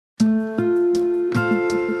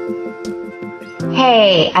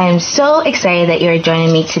Hey, I am so excited that you're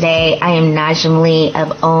joining me today. I am Najm Lee of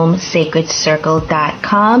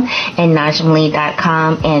OmSacredCircle.com and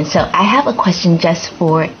NajmLee.com. And so I have a question just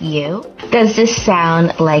for you. Does this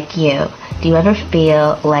sound like you? Do you ever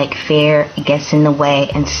feel like fear gets in the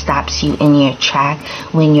way and stops you in your track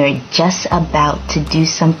when you're just about to do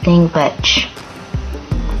something, but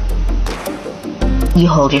you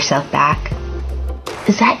hold yourself back?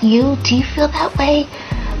 Is that you? Do you feel that way?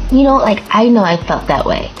 You know, like, I know I felt that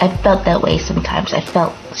way. I felt that way sometimes. I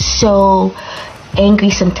felt so angry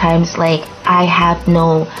sometimes, like I have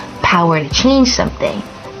no power to change something.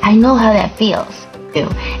 I know how that feels.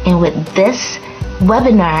 And with this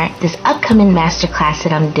webinar, this upcoming masterclass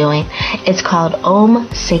that I'm doing, it's called Om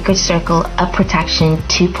Sacred Circle of Protection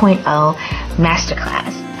 2.0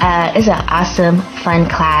 Masterclass. It's an awesome, fun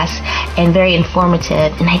class and very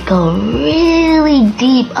informative, and I go really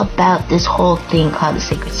deep about this whole thing called the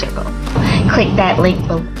Sacred Circle. Click that link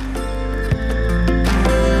below.